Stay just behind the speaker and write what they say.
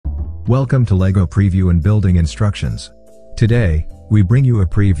Welcome to LEGO Preview and Building Instructions. Today, we bring you a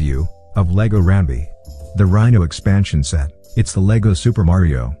preview of LEGO Rambi the Rhino expansion set. It's the LEGO Super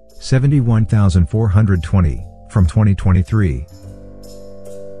Mario 71420 from 2023.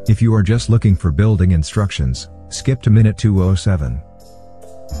 If you are just looking for building instructions, skip to minute 207.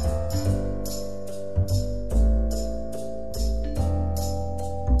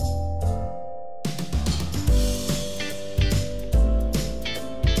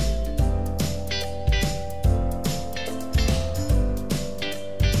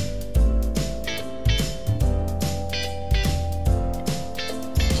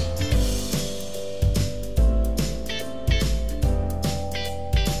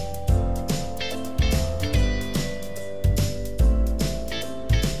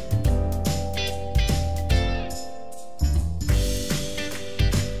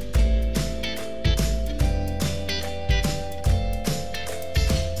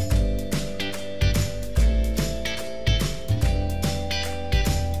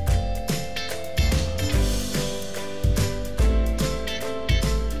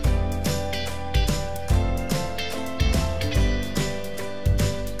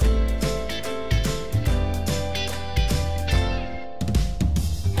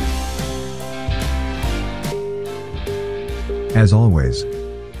 As always,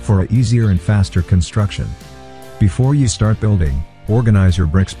 for an easier and faster construction, before you start building, organize your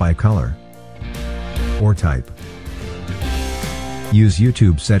bricks by color or type. Use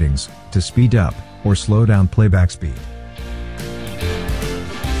YouTube settings to speed up or slow down playback speed.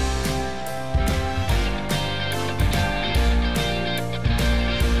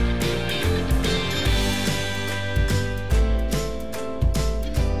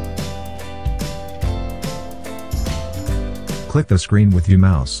 Click the screen with your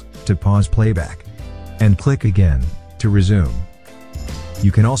mouse to pause playback, and click again to resume.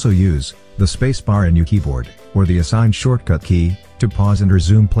 You can also use the spacebar in your keyboard or the assigned shortcut key to pause and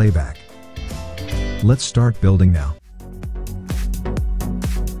resume playback. Let's start building now.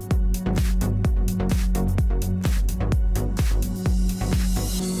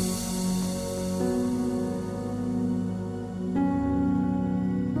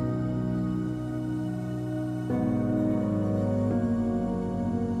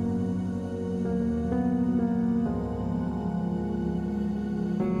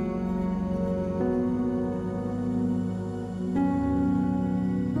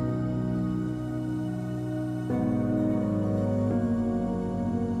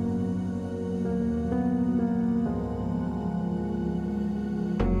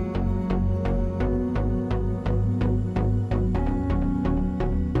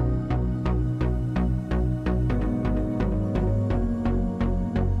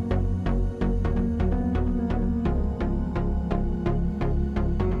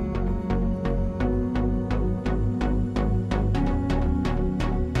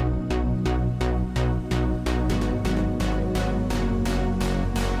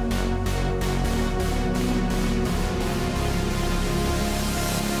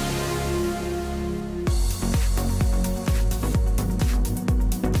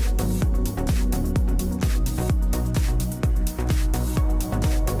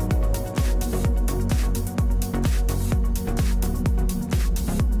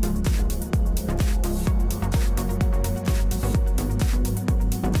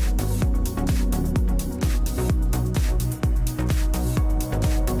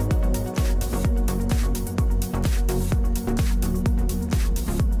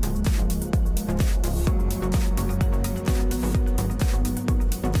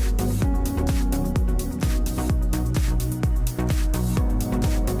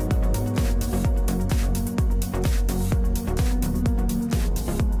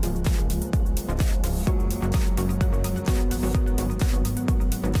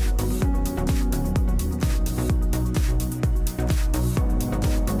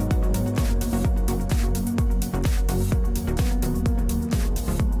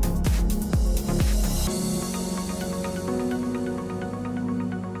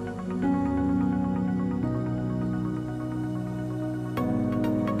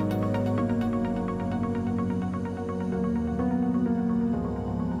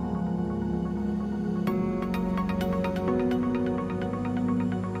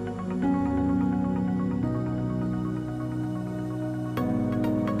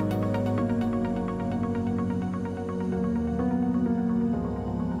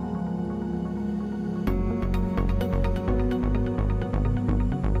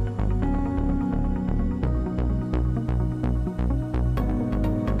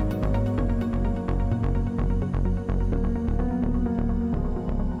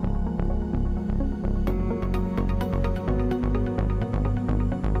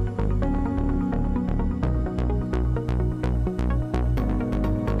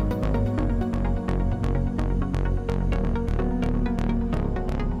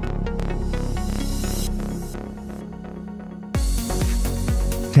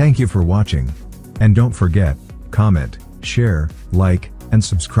 Thank you for watching. And don't forget, comment, share, like, and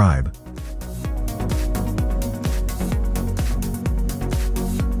subscribe.